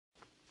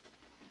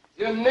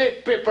You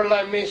need people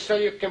like me so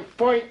you can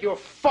point your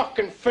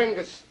fucking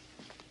fingers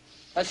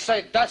and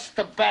say, that's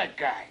the bad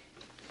guy.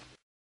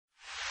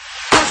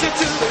 Push it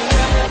to the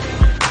left.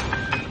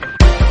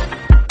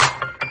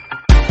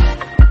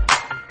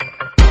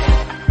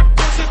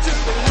 Push it to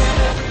the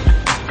left.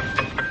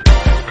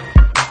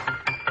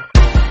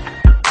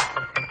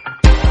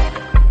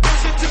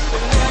 Push it to the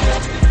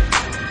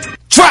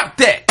left. Drop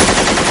that!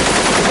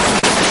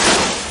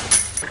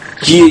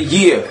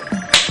 Yeah.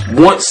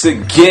 Once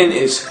again,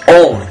 it's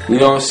on. You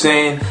know what I'm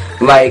saying?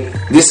 Like,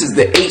 this is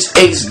the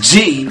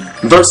HHG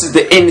versus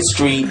the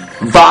industry,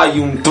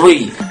 volume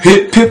 3.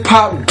 Hip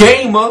hop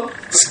gamer.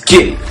 Let's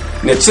get it.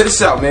 Now, check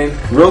this out, man.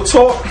 Real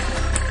talk.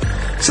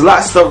 There's a lot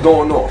of stuff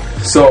going on.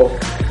 So,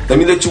 let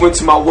me let you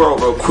into my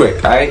world real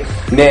quick, alright?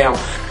 Now,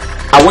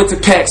 I went to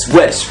PAX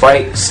West,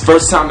 right? It's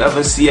first time ever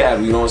in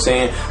Seattle, you know what I'm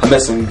saying? I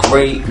met some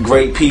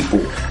great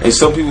people. And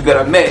some people that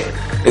I met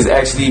is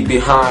actually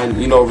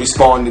behind, you know,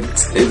 Respawn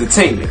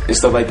Entertainment and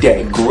stuff like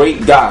that.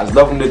 Great guys,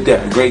 love them to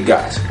death, great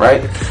guys,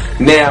 right?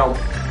 Now,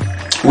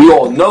 we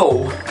all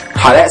know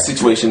how that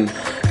situation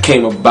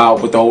came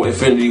about with the whole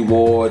Infinity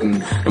Ward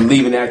and I'm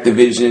leaving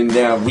Activision.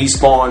 Now,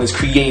 Respawn is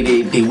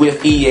created, they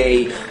with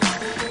EA.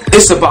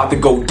 It's about to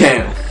go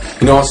down.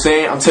 You know what I'm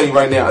saying? I'm telling you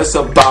right now, it's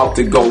about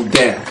to go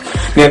down.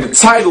 Now, the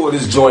title of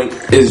this joint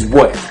is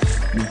what?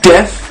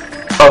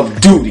 Death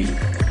of Duty.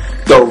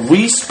 The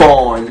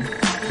Respawn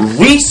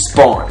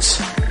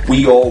response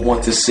we all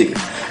want to see.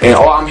 And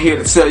all I'm here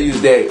to tell you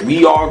is that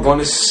we're going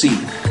to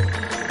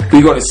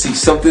see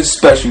something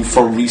special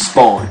from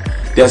Respawn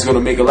that's going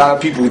to make a lot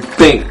of people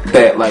think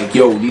that, like,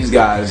 yo, these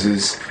guys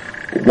is,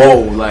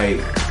 whoa, like,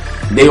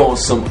 they on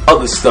some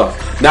other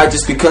stuff. Not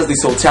just because they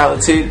so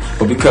talented,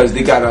 but because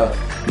they got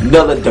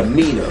another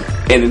demeanor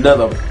and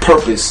another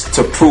purpose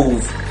to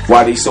prove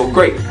why they so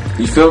great.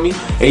 You feel me?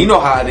 And you know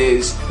how it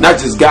is, not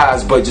just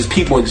guys, but just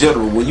people in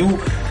general. When you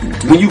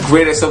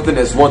great at something,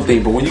 that's one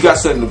thing, but when you got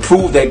something to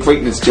prove, that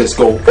greatness just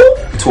go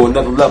to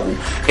another level.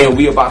 And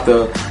we about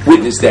to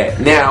witness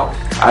that. Now,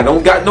 I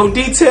don't got no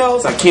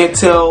details. I can't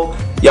tell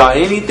y'all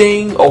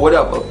anything or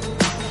whatever.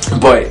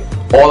 But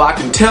all I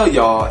can tell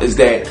y'all is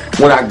that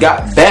when I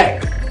got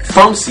back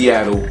from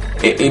Seattle,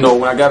 you know,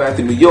 when I got back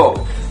to New York,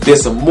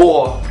 there's some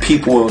more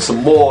people and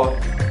some more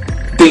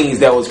things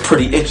that was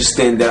pretty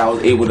interesting that I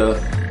was able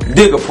to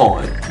dig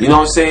upon. You know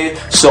what I'm saying?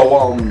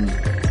 So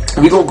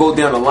we're gonna go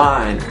down the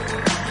line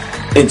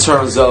in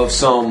terms of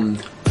some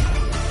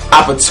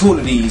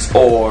opportunities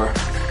or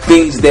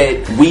things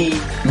that we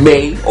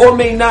may or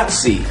may not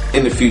see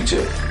in the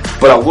future.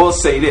 But I will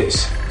say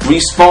this: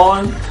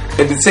 Respawn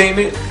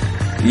Entertainment,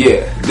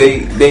 yeah,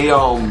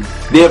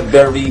 they're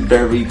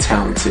very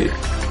talented.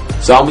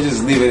 So I'm gonna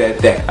just leave it at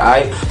that.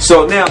 Alright?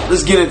 So now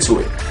let's get into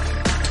it.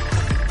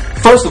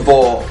 First of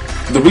all,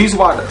 the reason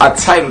why I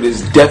titled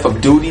this Death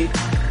of Duty,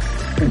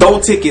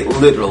 don't take it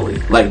literally,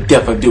 like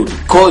Death of Duty.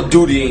 Call of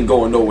Duty ain't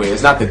going nowhere.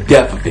 It's not the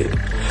death of it.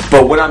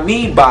 But what I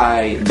mean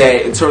by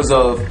that, in terms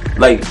of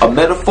like a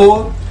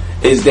metaphor,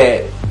 is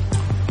that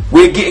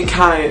we're getting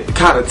kind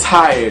of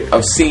tired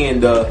of seeing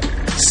the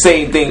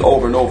same thing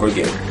over and over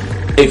again.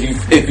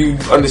 If you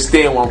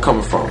understand where I'm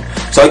coming from.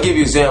 So I'll give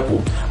you an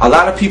example. A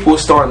lot of people are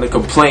starting to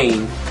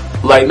complain,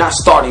 like not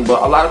starting,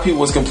 but a lot of people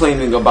was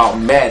complaining about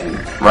Madden,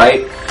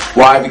 right?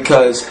 Why?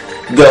 Because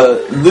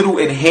the little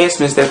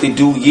enhancements that they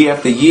do year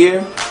after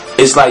year,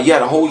 it's like, yeah,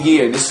 the whole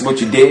year, this is what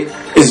you did.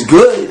 It's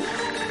good.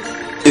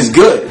 It's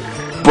good.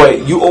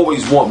 But you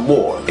always want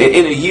more. And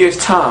in a year's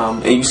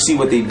time, and you see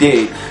what they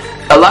did,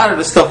 a lot of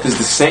the stuff is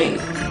the same.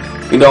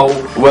 You know,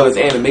 whether it's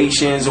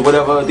animations or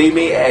whatever, they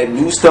may add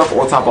new stuff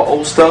on top of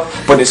old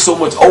stuff, but there's so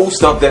much old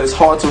stuff that it's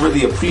hard to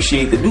really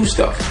appreciate the new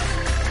stuff.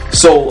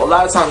 So a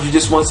lot of times you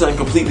just want something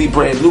completely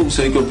brand new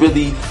so you can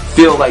really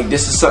feel like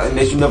this is something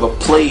that you never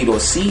played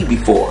or seen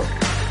before.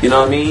 You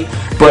know what I mean?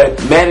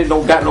 But Madden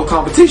don't got no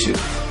competition.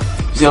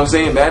 You see what I'm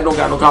saying? Madden don't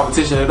got no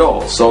competition at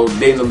all. So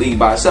they're in the league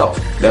by itself.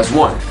 That's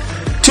one.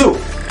 Two,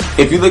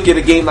 if you look at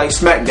a game like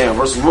SmackDown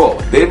versus Raw,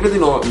 there's really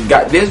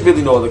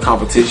no other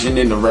competition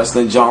in the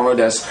wrestling genre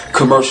that's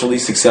commercially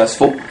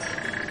successful.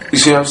 You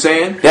see what I'm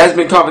saying? There has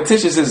been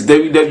competition since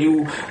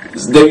WCW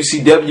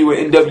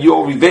and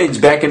NWO Revenge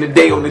back in the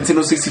day on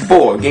Nintendo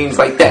 64. Games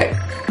like that.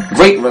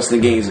 Great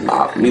wrestling games, you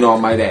know, I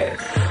might add.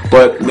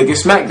 But look at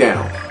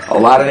SmackDown. A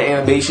lot of the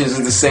animations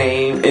is the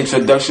same,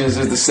 introductions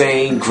is the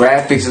same,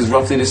 graphics is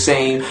roughly the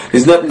same.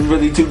 There's nothing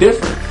really too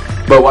different.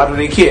 But why do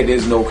they care?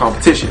 There's no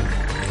competition.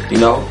 You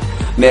know?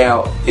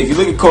 Now, if you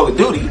look at Call of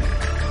Duty,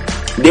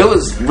 they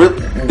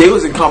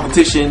was in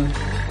competition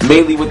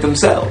mainly with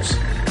themselves.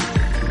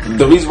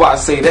 The reason why I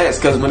say that is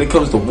because when it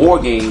comes to war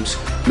games,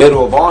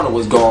 Medal of Honor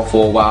was gone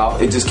for a while.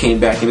 It just came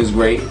back and is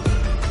great.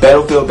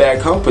 Battlefield Bad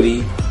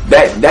Company,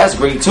 that's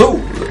great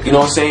too. You know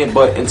what I'm saying?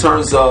 But in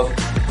terms of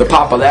the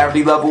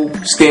popularity level,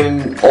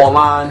 standing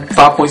online,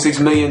 5.6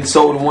 million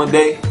sold in one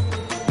day.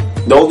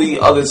 The only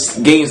other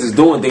games that's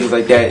doing things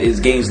like that is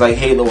games like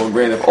Halo and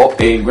Grand Theft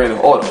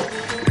Auto.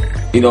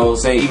 You know what I'm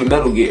saying? Even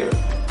Metal Gear.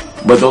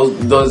 But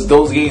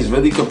those games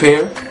really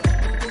compare?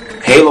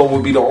 Halo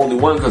would be the only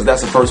one because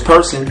that's a first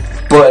person.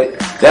 But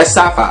That's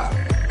sci-fi.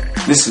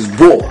 This is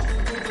war.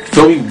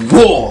 Feel me?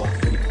 War.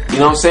 You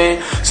know what I'm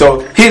saying? So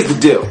here's the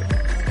deal,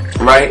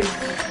 right?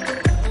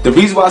 The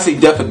reason why I say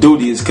Death of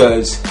Duty is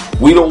because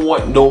we don't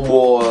want no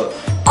more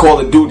Call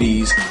of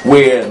Duties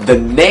where the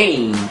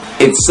name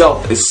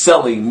itself is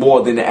selling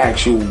more than the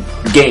actual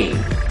game.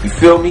 You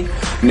feel me?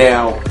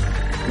 Now,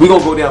 we're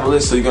going to go down the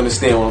list so you can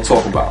understand what I'm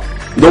talking about.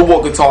 No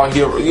more Guitar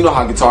Hero. You know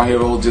how Guitar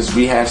Hero just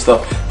rehash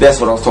stuff. That's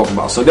what I was talking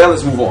about. So now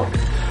let's move on.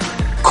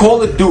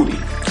 Call of Duty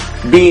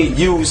being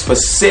used for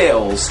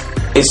sales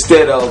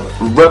instead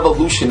of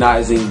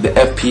revolutionizing the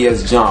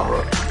FPS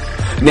genre.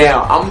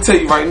 Now, I'm going to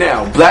tell you right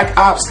now, Black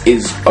Ops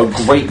is a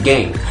great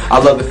game. I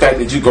love the fact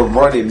that you can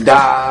run and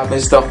dive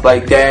and stuff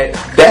like that.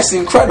 That's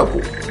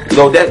incredible. You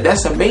know,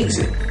 that's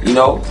amazing, you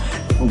know.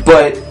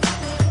 But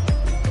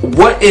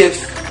what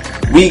if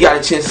we got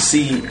a chance to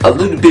see a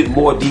little bit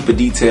more deeper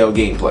detailed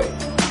gameplay?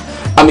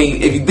 I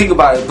mean, if you think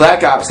about it,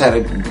 Black Ops had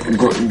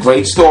a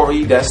great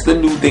story. That's the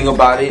new thing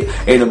about it.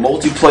 And the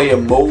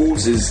multiplayer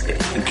modes is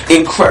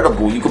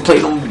incredible. You can play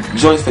them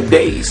joints for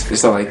days and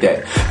stuff like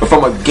that. But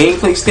from a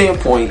gameplay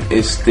standpoint,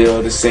 it's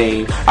still the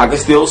same. I can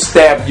still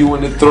stab you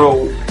in the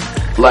throat.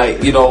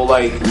 Like, you know,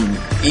 like,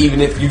 even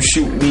if you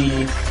shoot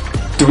me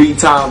 3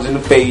 times in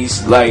the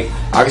face, like,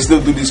 I can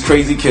still do these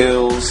crazy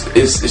kills.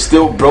 It's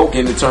still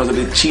broken in terms of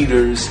the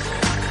cheaters.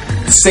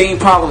 The same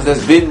problems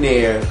that's been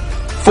there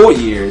for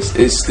years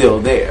is still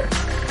there.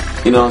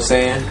 You know what I'm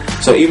saying?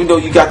 So even though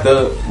you got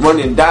the run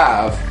and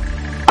dive,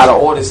 out of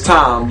all this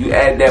time, you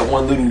add that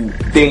one little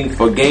thing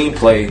for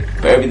gameplay,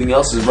 but everything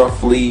else is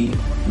roughly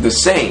the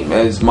same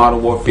as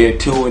Modern Warfare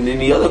 2 and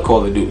any other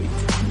Call of Duty.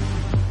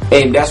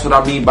 And that's what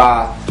I mean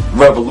by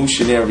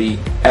revolutionary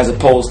as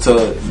opposed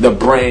to the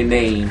brand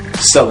name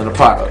selling a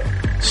product.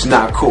 It's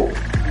not cool.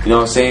 You know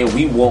what I'm saying?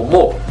 We want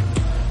more.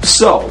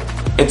 So,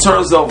 in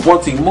terms of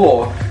wanting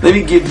more, let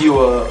me give you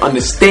an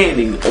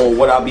understanding on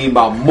what I mean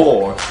by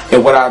more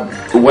and what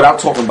I'm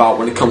talking about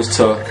when it comes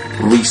to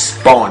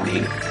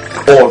responding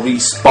or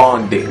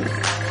responding.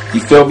 You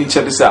feel me?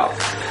 Check this out.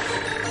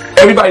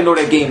 Everybody know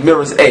that game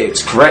Mirror's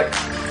Edge, correct?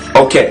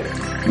 Okay,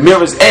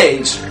 Mirror's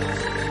Edge,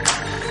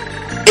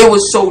 it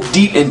was so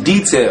deep and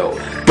detailed,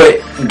 but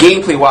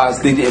gameplay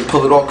wise they didn't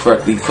pull it off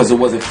correctly because it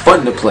wasn't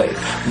fun to play.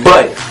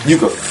 But you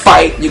could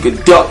fight, you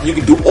could duck, you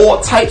could do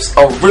all types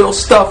of real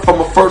stuff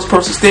from a first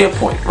person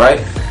standpoint, right?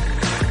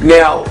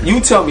 Now you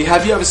tell me,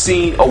 have you ever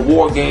seen a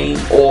war game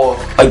or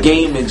a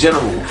game in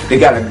general that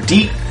got a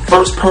deep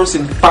first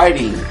person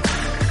fighting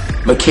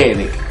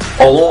mechanic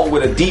along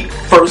with a deep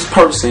first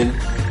person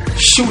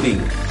shooting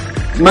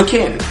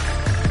mechanic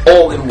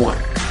all in one?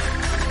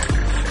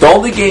 The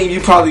only game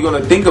you're probably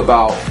going to think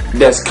about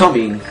that's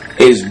coming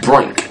is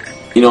Brink.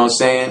 You know what I'm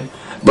saying?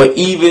 But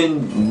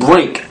even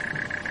Brink,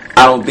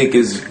 I don't think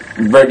is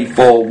ready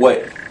for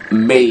what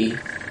may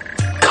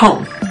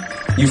come.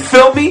 You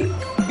feel me?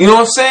 You know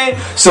what I'm saying?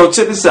 So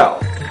check this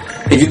out.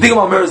 If you think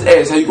about Mirror's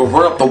Edge, how you can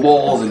run up the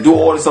walls and do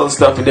all this other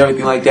stuff and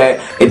everything like that,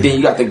 and then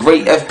you got the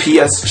great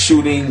FPS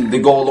shooting to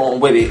go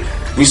along with it.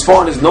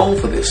 Respawn is known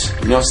for this.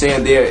 You know what I'm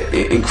saying? They're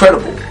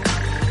incredible.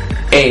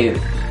 And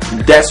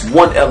that's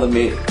one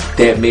element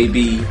that may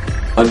be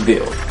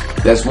unveiled.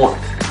 That's one.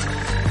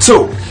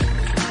 2,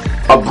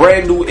 a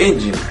brand new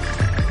engine.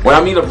 When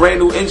I mean a brand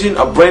new engine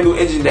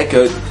that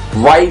could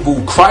rival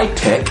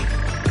Crytek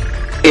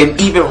and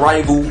even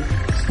rival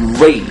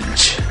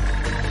Rage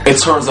in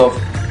terms of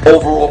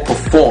overall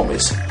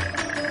performance.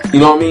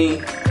 You know what I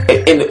mean?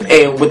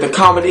 And with the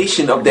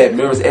combination of that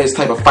Mirror's Edge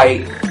type of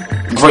fight,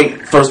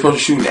 great first person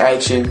shooting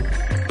action,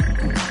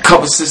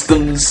 cover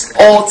systems,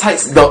 all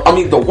types,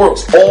 the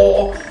works,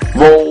 all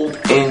rolled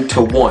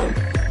into one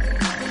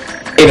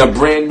in a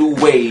brand new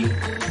way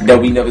that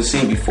we never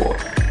seen before.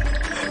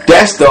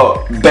 That's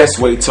the best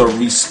way to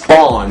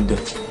respond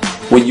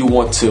when you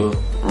want to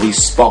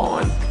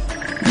respond.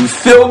 You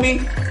feel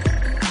me?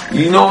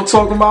 You know what I'm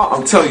talking about?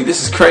 I'm telling you,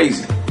 this is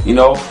crazy. You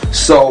know?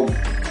 So,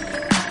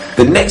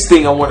 the next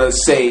thing I want to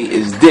say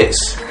is this.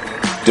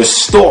 The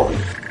story.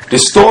 The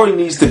story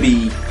needs to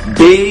be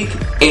big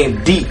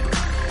and deep,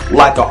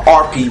 like a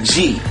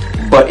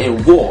RPG, but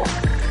in war.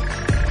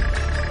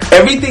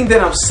 Everything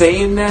that I'm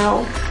saying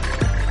now,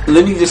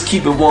 let me just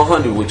keep it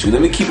 100 with you.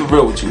 Let me keep it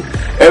real with you.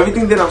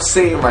 Everything that I'm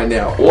saying right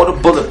now, all the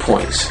bullet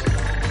points,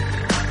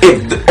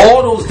 if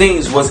all those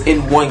things was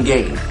in one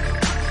game,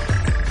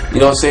 you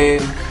know what I'm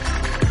saying?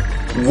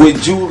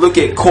 Would you look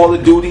at Call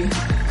of Duty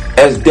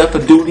as Death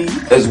of Duty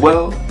as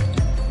well?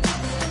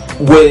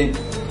 Would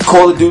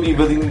Call of Duty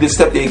really need to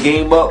step their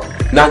game up,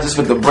 not just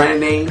with the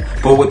brand name,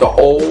 but with the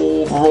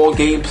overall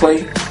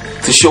gameplay,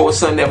 to show us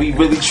something that we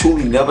really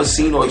truly never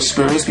seen or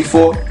experienced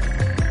before?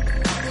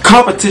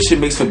 Competition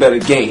makes for better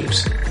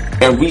games,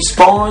 and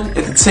Respawn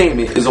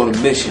Entertainment is on a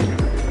mission,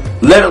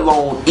 let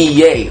alone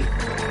EA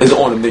is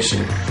on a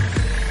mission,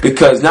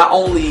 because not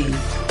only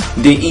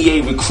did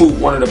EA recruit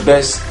one of the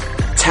best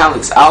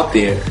talents out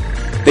there,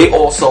 they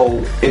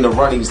also in the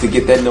runnings to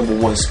get that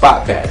 #1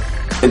 spot back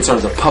in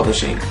terms of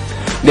publishing.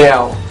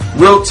 Now,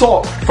 real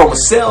talk, from a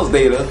sales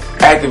data,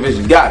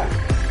 Activision got it,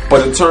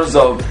 but in terms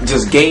of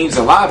just games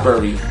and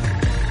library,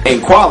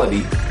 and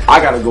quality, I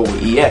gotta go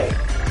with EA.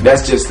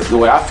 That's just the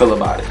way I feel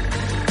about it.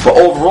 But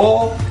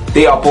overall,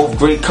 they are both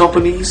great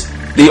companies.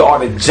 They are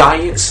the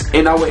giants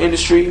in our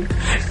industry.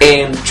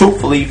 And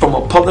truthfully, from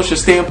a publisher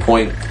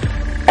standpoint,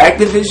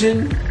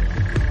 Activision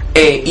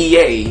and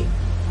EA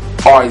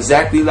are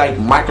exactly like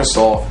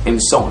Microsoft and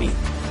Sony.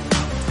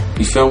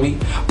 You feel me?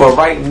 But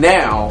right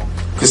now,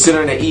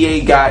 considering that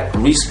EA got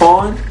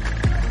Respawn,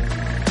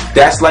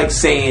 that's like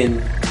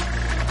saying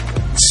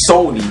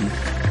Sony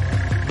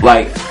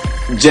like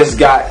just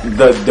got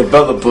the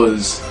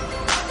developers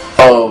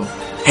of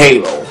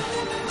Halo,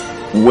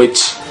 which,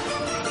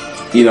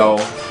 you know,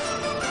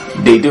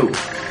 they do.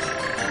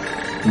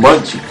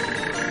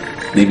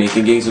 Bungie, they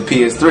making games for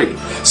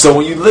PS3. So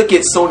when you look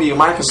at Sony and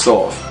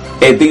Microsoft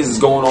and things that's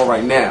going on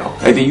right now,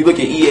 and then you look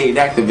at EA and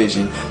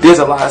Activision, there's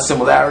a lot of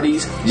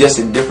similarities, just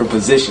in different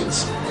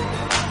positions.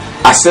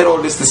 I said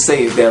all this to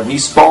say is that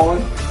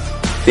Respawn,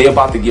 they're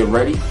about to get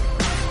ready,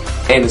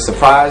 and the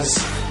surprise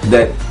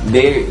that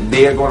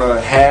they're going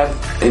to have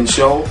and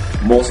show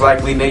most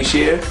likely next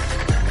year,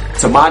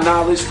 to my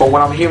knowledge, from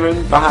what I'm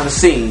hearing behind the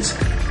scenes,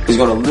 is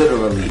going to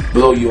literally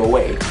blow you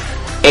away.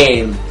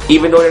 And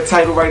even though their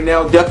title right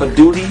now, Death of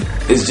Duty,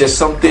 is just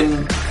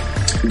something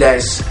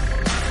that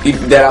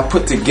I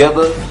put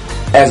together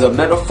as a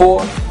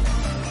metaphor,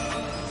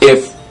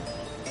 if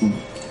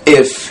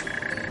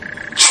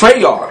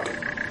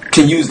Treyarch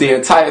can use their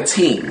entire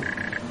team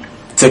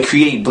to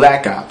create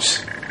Black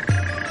Ops,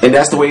 and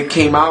that's the way it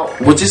came out,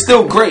 which is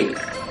still great,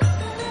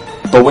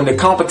 but when the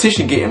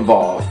competition get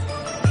involved,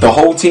 the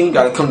whole team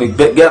got to come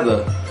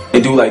together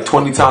and do like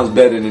 20 times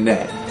better than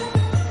that,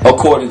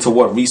 according to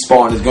what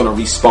Respawn is going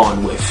to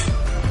respawn with.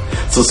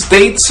 So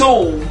stay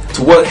tuned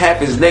to what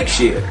happens next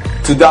year.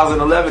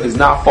 2011 is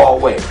not far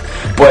away.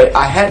 But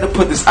I had to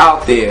put this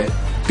out there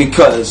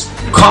because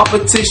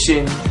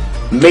competition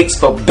makes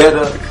for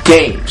better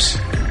games.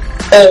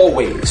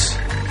 Always.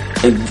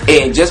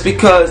 And just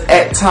because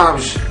at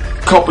times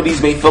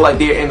companies may feel like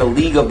they're in a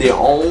league of their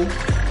own,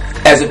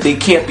 as if they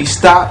can't be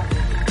stopped,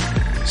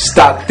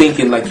 stop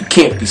thinking like you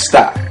can't be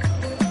stopped.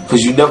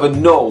 Because you never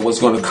know what's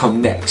going to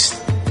come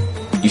next.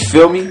 You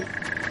feel me?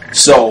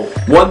 So,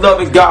 one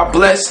love and God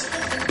bless.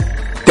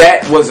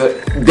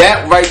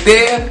 That right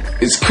there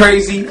is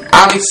crazy.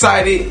 I'm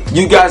excited.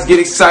 You guys get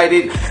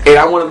excited. And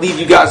I want to leave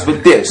you guys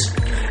with this.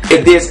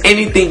 If there's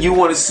anything you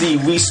want to see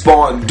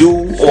Respawn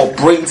do or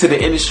bring to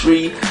the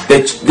industry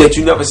that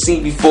you never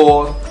seen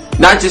before,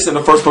 not just in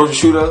the first person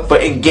shooter,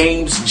 but in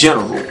games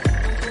general,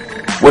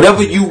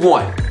 whatever you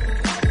want,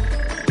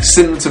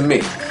 send them to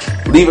me.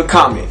 Leave a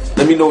comment.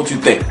 Let me know what you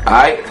think.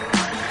 Alright?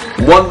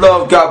 One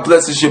love, God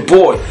bless. It's your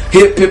boy,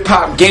 Hip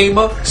Hop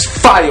Gamer. It's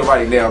fire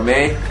right now,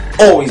 man.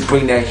 Always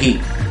bring that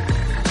heat.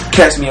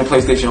 Catch me on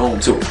PlayStation Home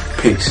too.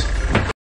 Peace.